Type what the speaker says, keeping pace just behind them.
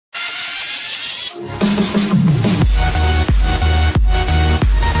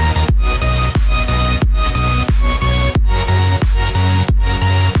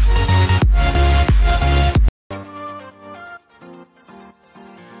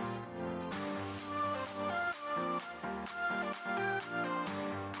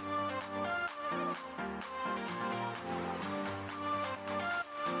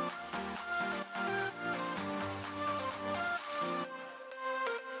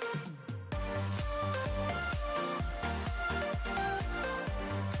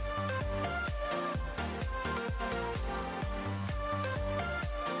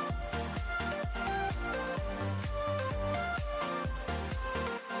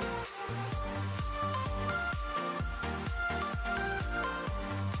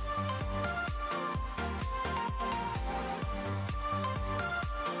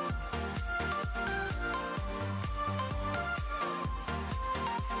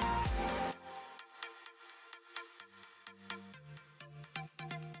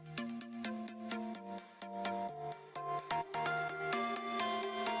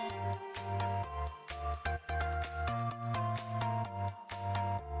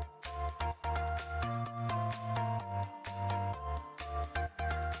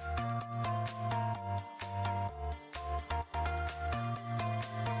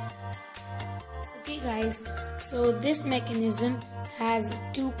Guys, so this mechanism has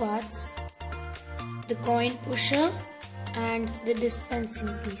two parts: the coin pusher and the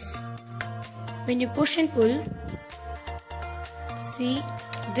dispensing piece. So when you push and pull, see,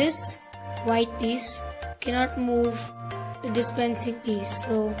 this white piece cannot move the dispensing piece,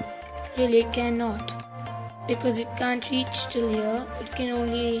 so really it cannot, because it can't reach till here, it can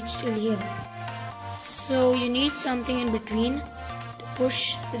only reach till here. So you need something in between to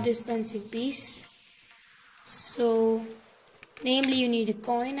push the dispensing piece. So namely you need a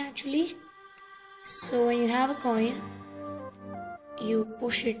coin actually. So when you have a coin, you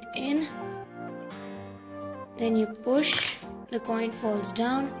push it in, then you push, the coin falls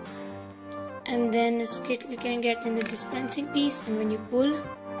down, and then the skittle can get in the dispensing piece, and when you pull,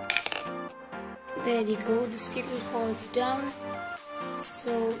 there you go, the skittle falls down.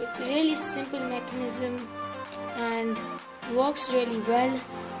 So it's a really simple mechanism and works really well.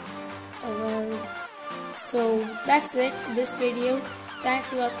 So that's it for this video.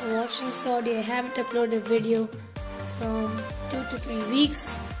 Thanks a lot for watching. Sorry I haven't uploaded a video from 2 to 3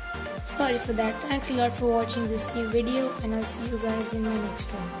 weeks. Sorry for that. Thanks a lot for watching this new video, and I'll see you guys in my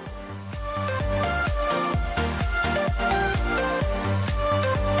next one.